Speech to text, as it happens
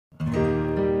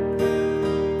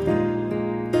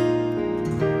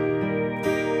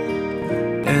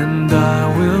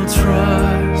will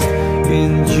trust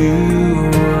in you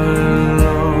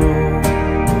alone,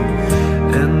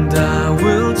 and I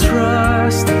will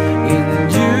trust in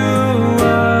you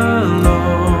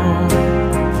alone,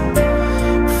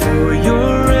 for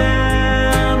your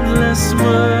endless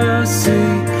mercy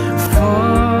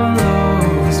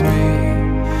follows me,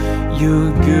 your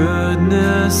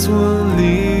goodness will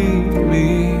lead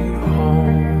me home.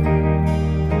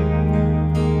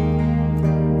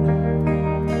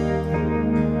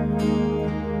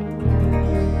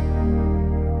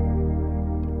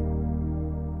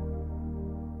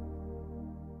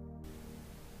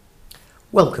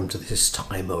 Welcome to this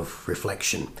time of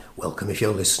reflection. Welcome if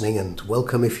you're listening, and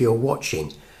welcome if you're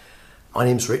watching. My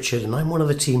name's Richard, and I'm one of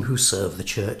the team who serve the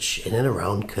church in and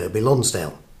around Kirkby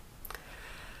Lonsdale.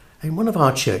 In one of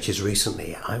our churches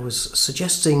recently, I was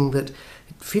suggesting that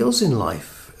it feels in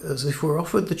life as if we're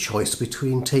offered the choice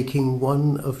between taking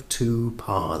one of two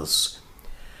paths.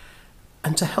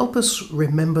 And to help us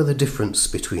remember the difference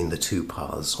between the two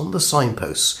paths, on the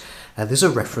signposts there's a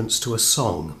reference to a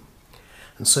song.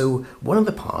 And so one of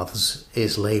the paths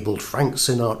is labelled Frank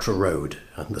Sinatra Road,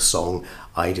 and the song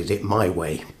I Did It My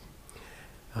Way.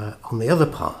 On the other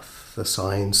path, the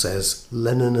sign says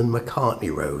Lennon and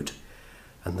McCartney Road,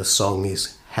 and the song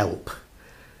is Help.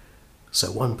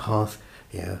 So one path,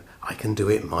 I can do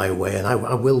it my way, and I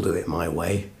will do it my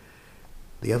way.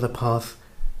 The other path,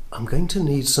 I'm going to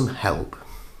need some help.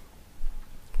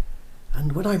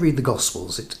 And when I read the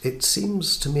Gospels, it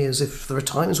seems to me as if there are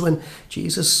times when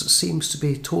Jesus seems to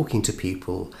be talking to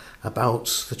people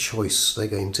about the choice they're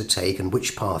going to take and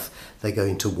which path they're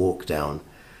going to walk down.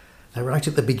 They're right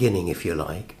at the beginning, if you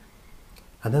like.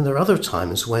 And then there are other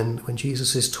times when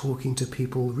Jesus is talking to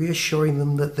people, reassuring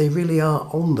them that they really are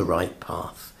on the right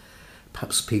path.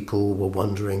 Perhaps people were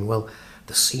wondering, well,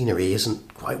 the scenery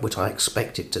isn't quite what I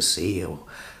expected to see, or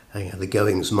the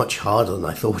going's much harder than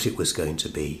I thought it was going to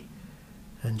be.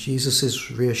 And Jesus is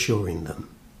reassuring them,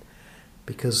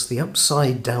 because the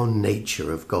upside-down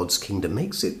nature of God's kingdom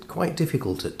makes it quite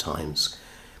difficult at times.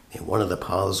 One of the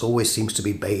paths always seems to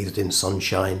be bathed in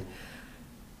sunshine.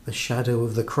 The shadow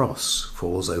of the cross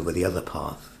falls over the other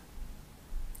path.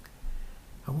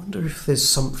 I wonder if there's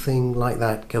something like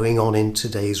that going on in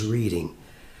today's reading.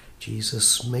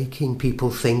 Jesus making people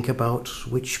think about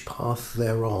which path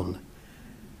they're on.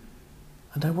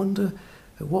 And I wonder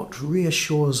what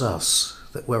reassures us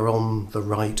that we're on the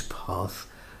right path,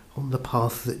 on the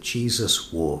path that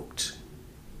Jesus walked.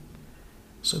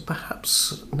 So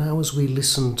perhaps now, as we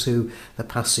listen to the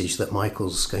passage that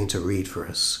Michael's going to read for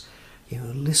us,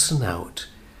 listen out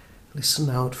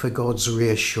for God's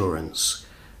reassurance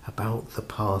about the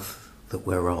path that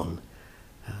we're on,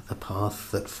 the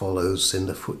path that follows in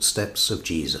the footsteps of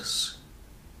Jesus.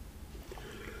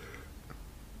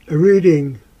 A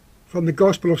reading from the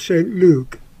Gospel of St.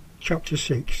 Luke, chapter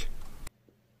 6.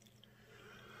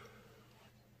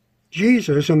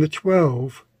 Jesus and the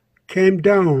 12 came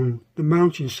down the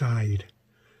mountainside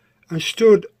and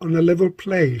stood on a level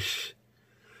place,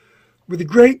 with a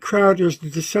great crowd as the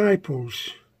disciples,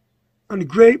 and a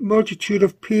great multitude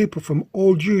of people from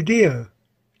all Judea,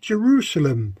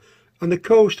 Jerusalem, and the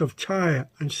coast of Tyre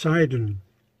and Sidon.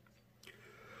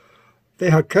 They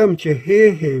had come to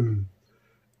hear him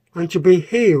and to be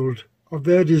healed of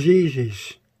their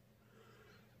diseases.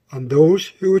 And those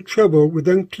who were troubled with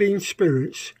unclean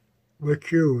spirits were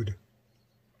cured.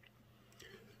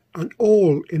 And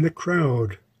all in the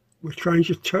crowd were trying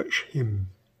to touch him,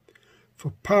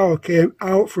 for power came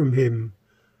out from him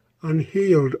and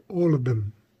healed all of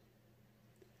them.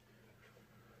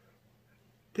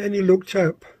 Then he looked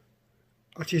up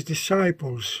at his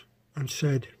disciples and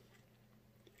said,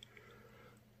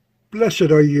 "Blessed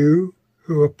are you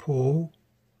who are poor,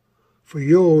 for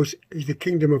yours is the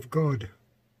kingdom of God.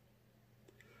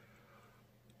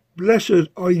 Blessed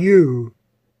are you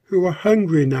who are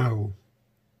hungry now,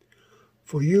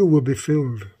 for you will be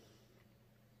filled.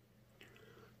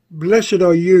 Blessed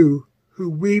are you who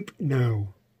weep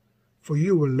now, for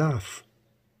you will laugh.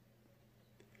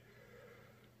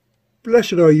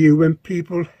 Blessed are you when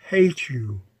people hate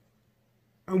you,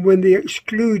 and when they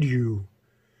exclude you,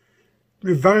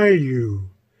 revile you,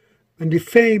 and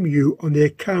defame you on the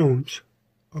account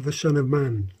of the Son of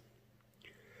Man.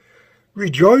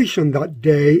 Rejoice on that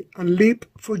day and leap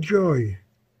for joy,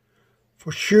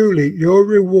 for surely your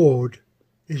reward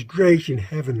is great in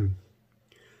heaven,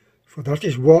 for that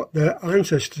is what their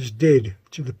ancestors did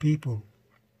to the people.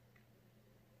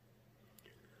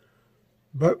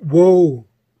 But woe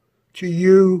to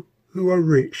you who are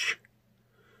rich,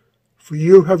 for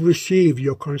you have received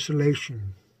your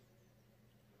consolation.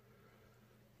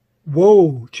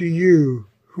 Woe to you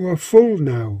who are full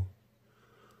now,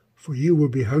 for you will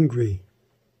be hungry.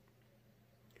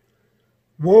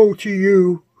 Woe to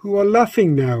you who are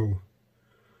laughing now,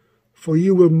 for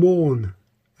you will mourn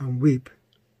and weep.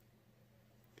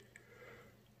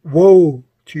 Woe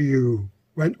to you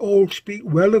when all speak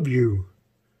well of you,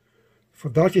 for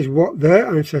that is what their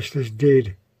ancestors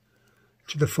did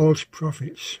to the false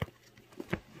prophets.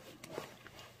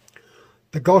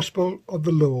 The Gospel of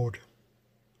the Lord.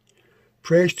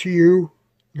 Praise to you,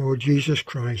 Lord Jesus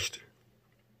Christ.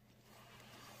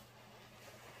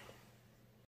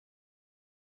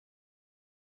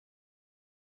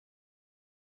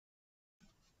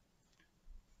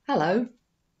 Hello,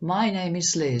 my name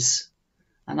is Liz,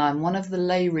 and I'm one of the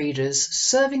lay readers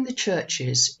serving the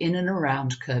churches in and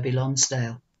around Kirkby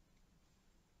Lonsdale.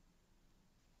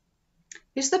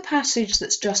 Is the passage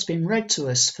that's just been read to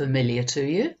us familiar to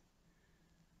you?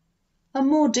 A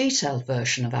more detailed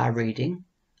version of our reading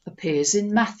appears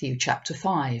in Matthew chapter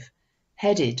 5,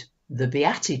 headed The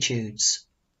Beatitudes.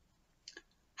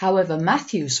 However,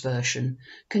 Matthew's version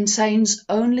contains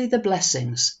only the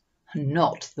blessings,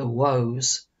 not the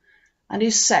woes, and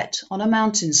is set on a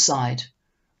mountainside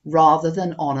rather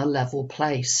than on a level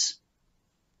place.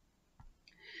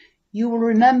 You will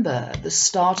remember at the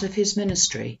start of his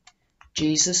ministry,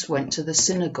 Jesus went to the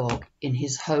synagogue in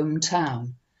his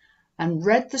hometown and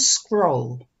read the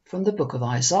scroll from the book of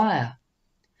Isaiah.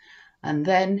 And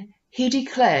then he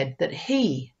declared that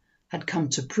he had come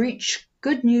to preach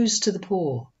good news to the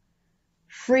poor,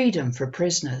 freedom for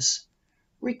prisoners,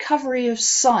 recovery of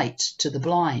sight to the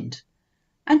blind,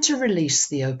 and to release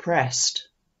the oppressed.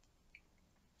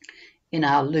 In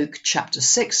our Luke chapter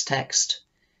 6 text,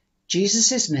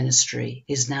 Jesus' ministry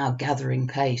is now gathering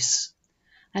pace,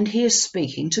 and he is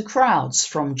speaking to crowds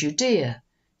from Judea,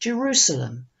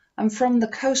 Jerusalem, and from the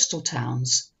coastal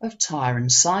towns of Tyre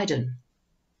and Sidon.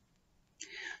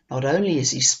 Not only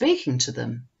is he speaking to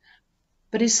them,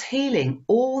 but is healing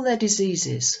all their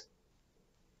diseases.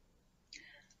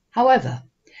 However,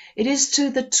 it is to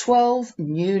the 12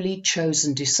 newly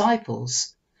chosen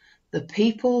disciples, the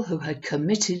people who had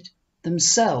committed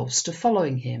themselves to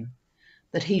following him,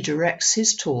 that he directs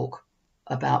his talk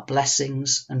about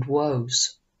blessings and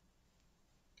woes.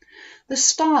 The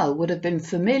style would have been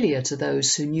familiar to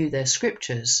those who knew their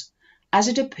scriptures, as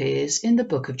it appears in the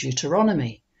book of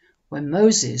Deuteronomy, when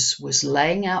Moses was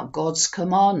laying out God's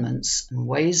commandments and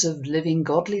ways of living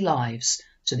godly lives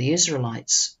to the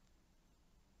Israelites.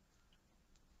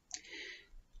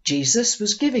 Jesus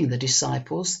was giving the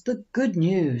disciples the good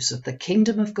news of the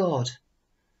kingdom of God,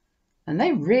 and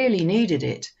they really needed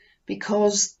it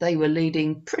because they were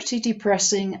leading pretty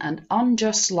depressing and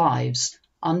unjust lives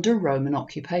under Roman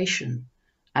occupation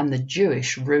and the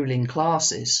Jewish ruling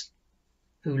classes,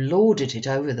 who lorded it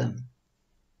over them.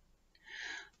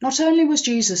 Not only was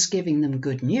Jesus giving them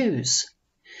good news,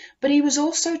 but he was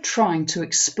also trying to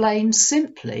explain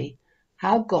simply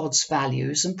how God's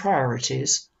values and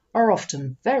priorities are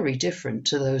often very different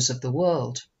to those of the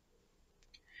world.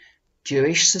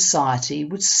 Jewish society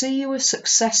would see you as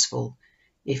successful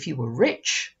if you were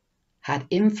rich, had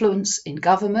influence in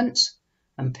government,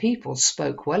 and people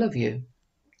spoke well of you.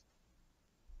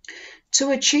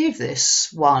 To achieve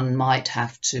this, one might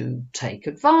have to take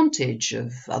advantage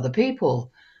of other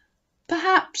people,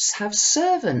 perhaps have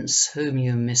servants whom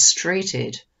you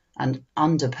mistreated and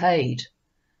underpaid,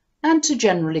 and to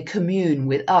generally commune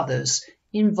with others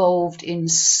involved in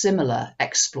similar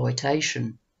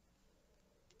exploitation.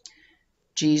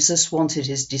 Jesus wanted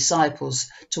his disciples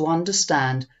to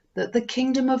understand that the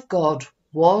kingdom of God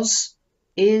was,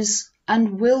 is,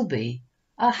 and will be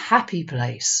a happy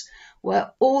place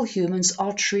where all humans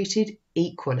are treated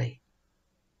equally.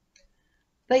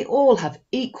 They all have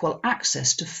equal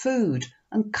access to food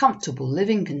and comfortable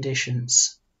living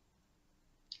conditions.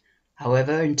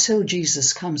 However, until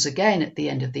Jesus comes again at the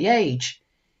end of the age,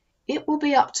 it will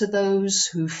be up to those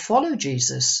who follow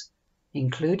Jesus,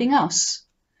 including us,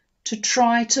 to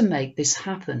try to make this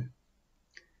happen.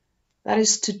 That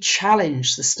is, to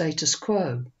challenge the status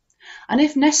quo, and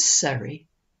if necessary,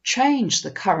 change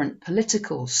the current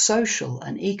political, social,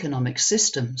 and economic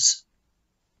systems.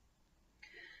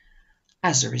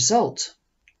 As a result,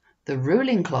 the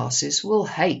ruling classes will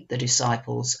hate the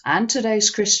disciples and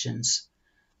today's Christians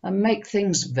and make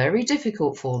things very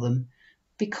difficult for them,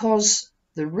 because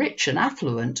the rich and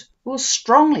affluent will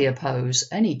strongly oppose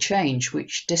any change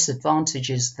which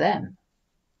disadvantages them.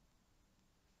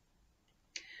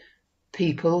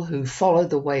 People who follow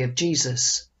the way of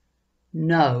Jesus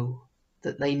know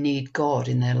that they need God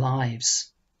in their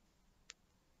lives.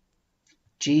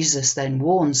 Jesus then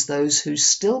warns those who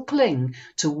still cling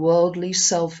to worldly,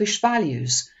 selfish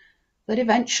values that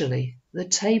eventually the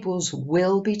tables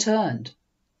will be turned.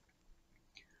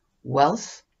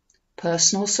 Wealth,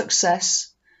 personal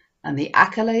success, and the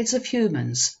accolades of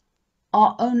humans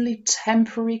are only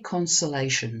temporary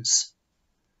consolations.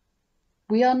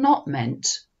 We are not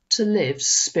meant to live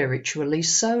spiritually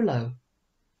solo.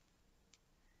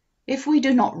 If we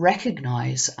do not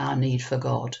recognize our need for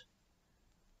God,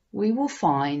 we will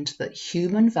find that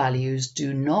human values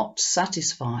do not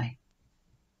satisfy,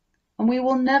 and we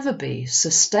will never be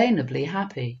sustainably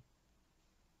happy.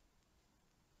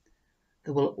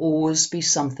 There will always be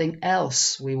something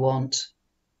else we want,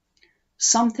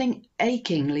 something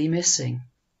achingly missing: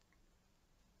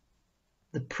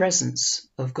 the presence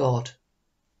of God.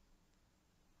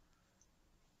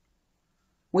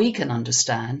 We can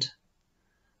understand,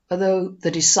 although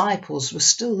the disciples were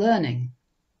still learning,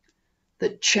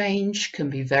 that change can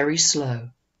be very slow.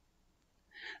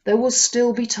 There will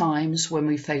still be times when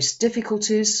we face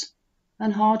difficulties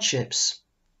and hardships.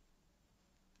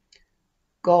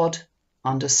 God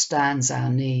understands our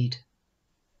need.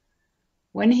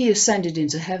 When he ascended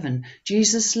into heaven,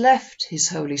 Jesus left his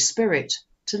Holy Spirit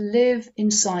to live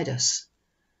inside us,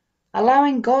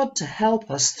 allowing God to help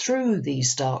us through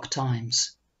these dark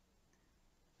times.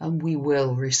 And we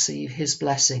will receive his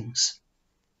blessings.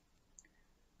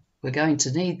 We're going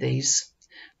to need these,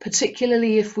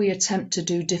 particularly if we attempt to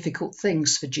do difficult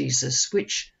things for Jesus,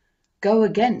 which go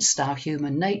against our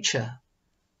human nature,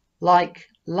 like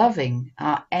loving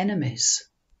our enemies.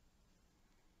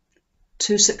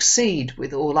 To succeed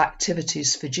with all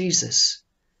activities for Jesus,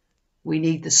 we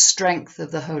need the strength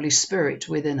of the Holy Spirit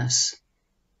within us.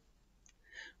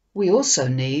 We also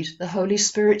need the Holy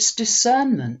Spirit's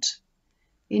discernment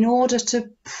in order to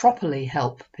properly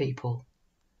help people,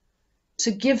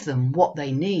 to give them what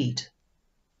they need,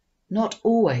 not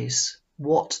always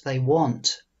what they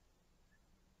want.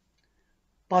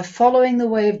 By following the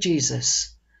way of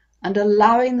Jesus and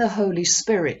allowing the Holy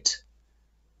Spirit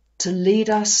to lead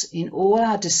us in all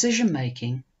our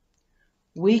decision-making,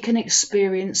 we can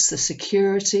experience the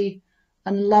security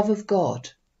and love of God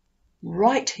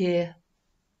right here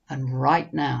and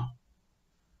right now.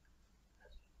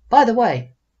 By the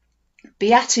way,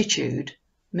 beatitude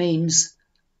means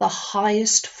the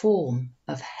highest form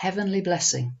of heavenly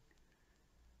blessing.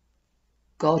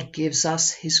 God gives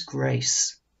us his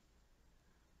grace,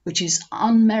 which is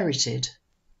unmerited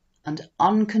and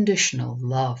unconditional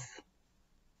love.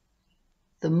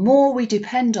 The more we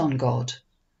depend on God,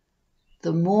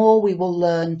 the more we will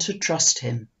learn to trust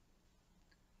him.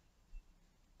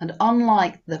 And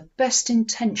unlike the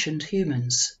best-intentioned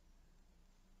humans,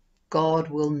 God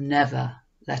will never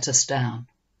let us down.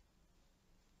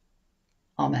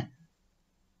 Amen.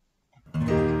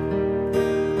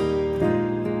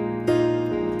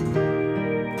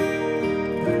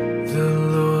 The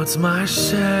Lord's my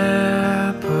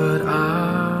shepherd,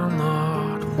 I'll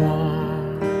not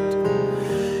want.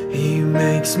 He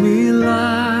makes me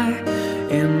lie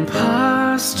in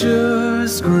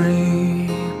pastures green.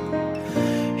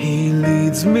 He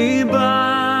leads me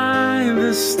by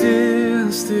the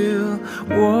still, still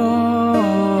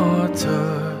waters.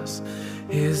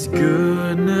 His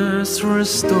goodness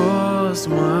restores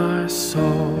my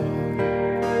soul,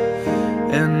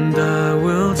 and I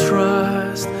will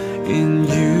trust in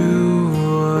you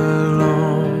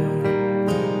alone,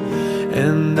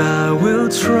 and I will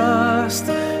trust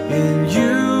in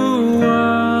you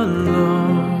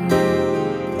alone.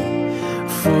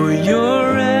 For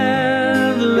your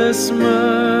endless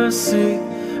mercy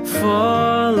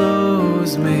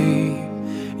follows me,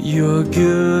 your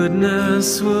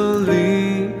goodness will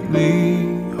lead me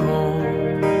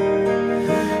home.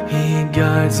 He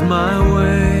guides my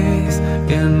ways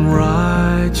in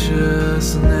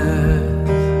righteousness,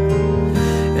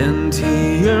 and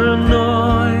he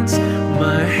anoints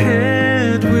my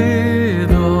head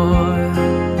with oil,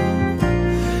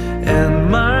 and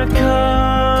my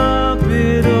cup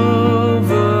it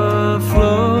overflows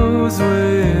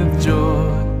with joy.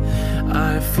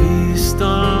 I feast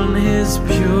on his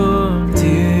pure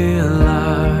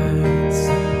delights,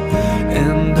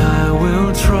 and I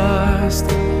will trust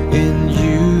in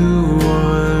you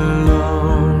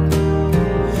alone,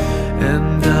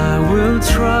 and I will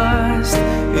trust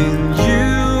in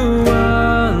you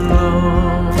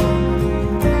alone.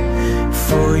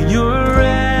 For your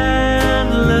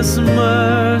endless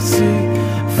mercy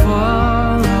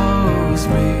follows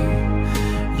me,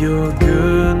 your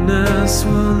goodness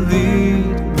will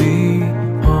lead me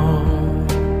home.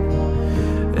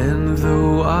 And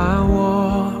though I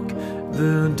walk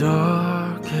the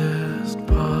darkest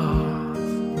path,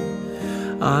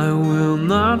 I will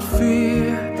not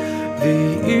fear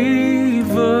the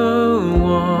evil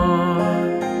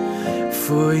one.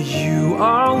 For you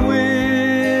are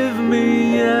with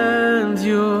me, and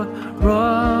your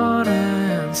rod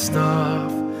and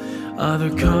staff are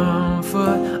the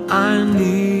comfort I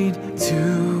need to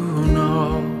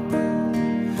know.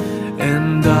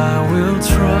 And I will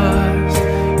trust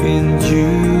in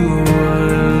you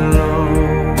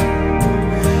alone.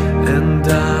 And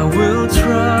I will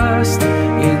trust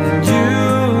in you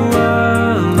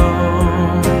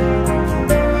alone.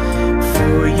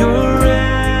 For your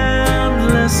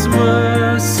endless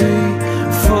mercy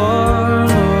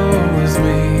follows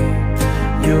me.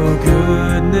 Your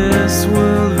goodness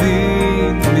will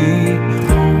lead me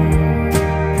home.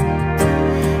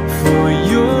 For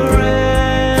your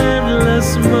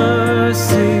endless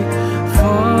mercy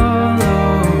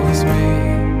follows me.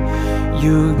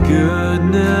 Your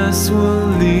goodness will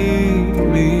lead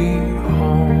me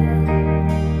home.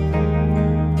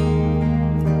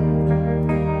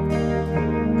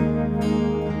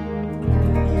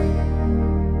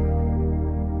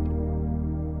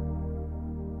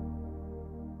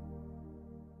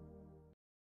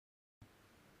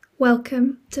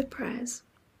 Welcome to prayers.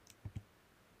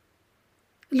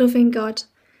 Loving God,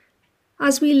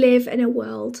 as we live in a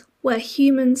world where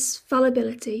humans'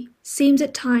 fallibility seems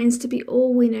at times to be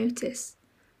all we notice,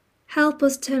 help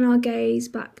us turn our gaze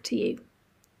back to you.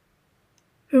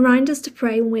 Remind us to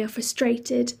pray when we are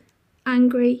frustrated,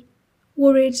 angry,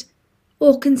 worried,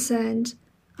 or concerned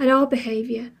at our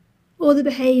behaviour or the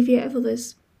behaviour of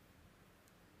others.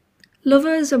 Love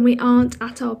us when we aren't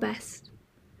at our best.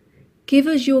 Give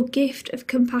us your gift of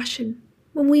compassion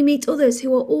when we meet others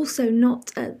who are also not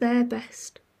at their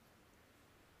best.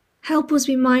 Help us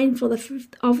be mindful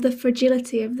of the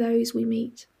fragility of those we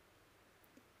meet.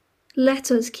 Let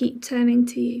us keep turning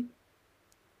to you.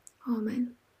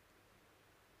 Amen.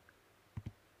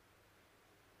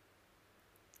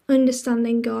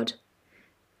 Understanding God,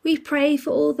 we pray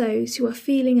for all those who are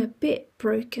feeling a bit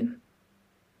broken.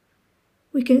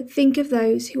 We can think of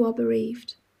those who are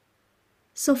bereaved,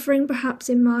 suffering perhaps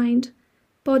in mind,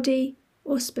 body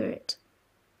or spirit,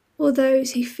 or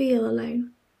those who feel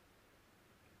alone.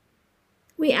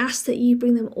 We ask that you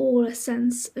bring them all a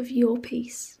sense of your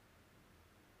peace.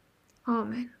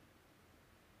 Amen.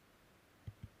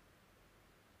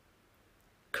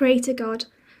 Creator God,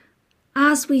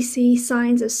 as we see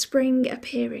signs of spring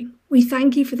appearing, we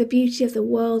thank you for the beauty of the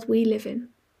world we live in.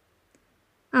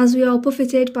 As we are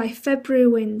buffeted by February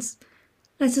winds,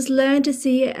 let us learn to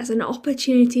see it as an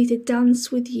opportunity to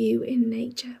dance with you in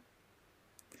nature.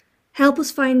 Help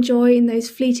us find joy in those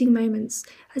fleeting moments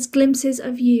as glimpses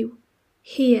of you,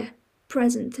 here,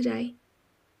 present today.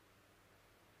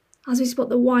 As we spot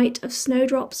the white of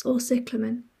snowdrops or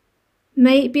cyclamen,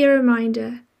 may it be a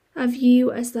reminder of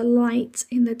you as the light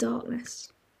in the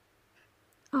darkness.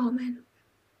 Amen.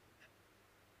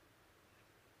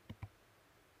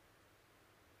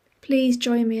 Please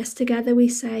join me as together we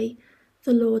say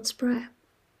the Lord's Prayer.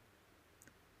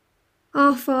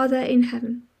 Our Father in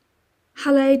heaven,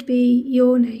 hallowed be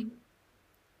your name.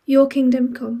 Your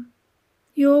kingdom come,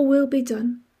 your will be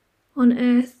done, on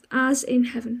earth as in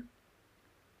heaven.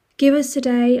 Give us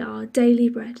today our daily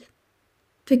bread.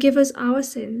 Forgive us our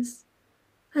sins,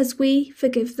 as we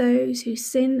forgive those who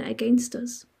sin against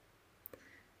us.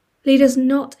 Lead us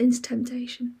not into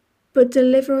temptation, but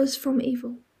deliver us from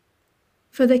evil.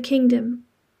 For the kingdom,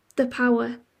 the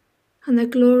power, and the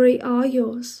glory are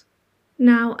yours,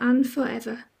 now and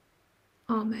forever.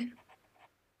 Amen.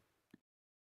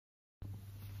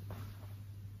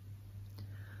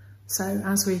 So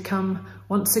as we come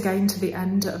once again to the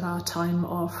end of our time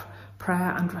of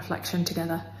prayer and reflection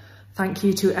together, thank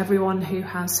you to everyone who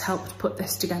has helped put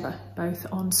this together, both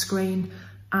on screen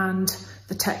and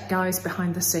the tech guys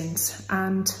behind the scenes,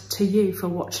 and to you for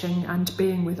watching and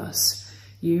being with us.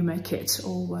 You make it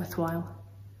all worthwhile.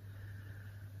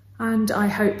 And I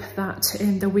hope that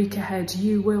in the week ahead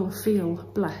you will feel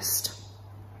blessed,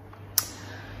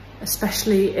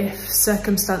 especially if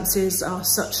circumstances are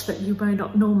such that you may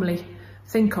not normally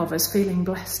think of as feeling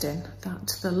blessed in,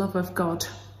 that the love of God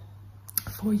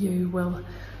for you will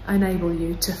enable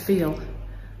you to feel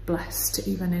blessed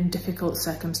even in difficult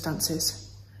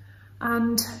circumstances,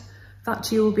 and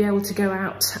that you will be able to go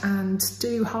out and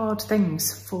do hard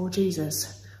things for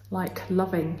Jesus, like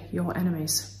loving your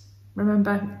enemies.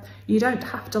 Remember, you don't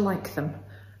have to like them,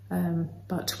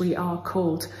 but we are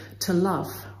called to love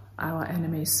our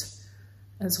enemies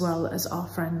as well as our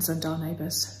friends and our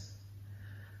neighbours.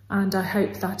 And I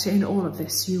hope that in all of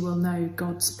this you will know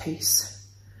God's peace,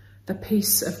 the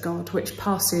peace of God which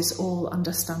passes all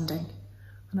understanding,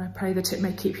 And I pray that it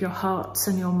may keep your hearts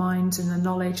and your minds in the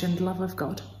knowledge and love of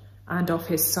God and of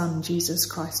his Son, Jesus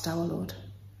Christ our Lord.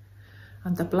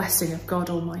 And the blessing of God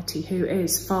Almighty, who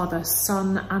is Father,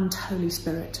 Son and Holy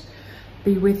Spirit,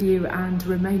 be with you and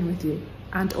remain with you,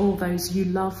 and all those you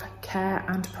love, care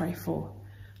and pray for,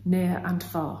 near and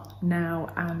far,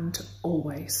 now and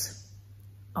always.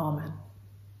 Amen.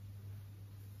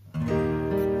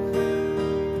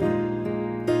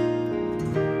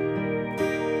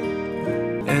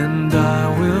 And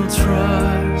I will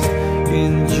trust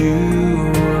in you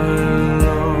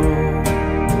alone,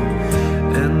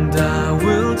 and I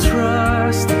will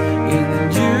trust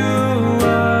in you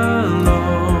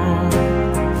alone,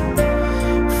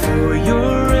 for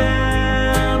your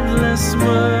endless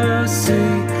mercy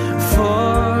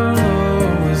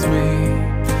follows me,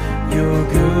 your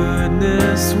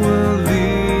goodness will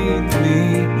lead me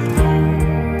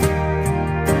home,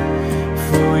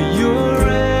 for your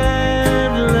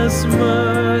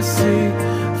mercy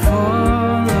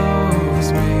follows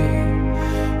me,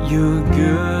 your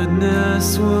goodness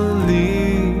will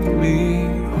lead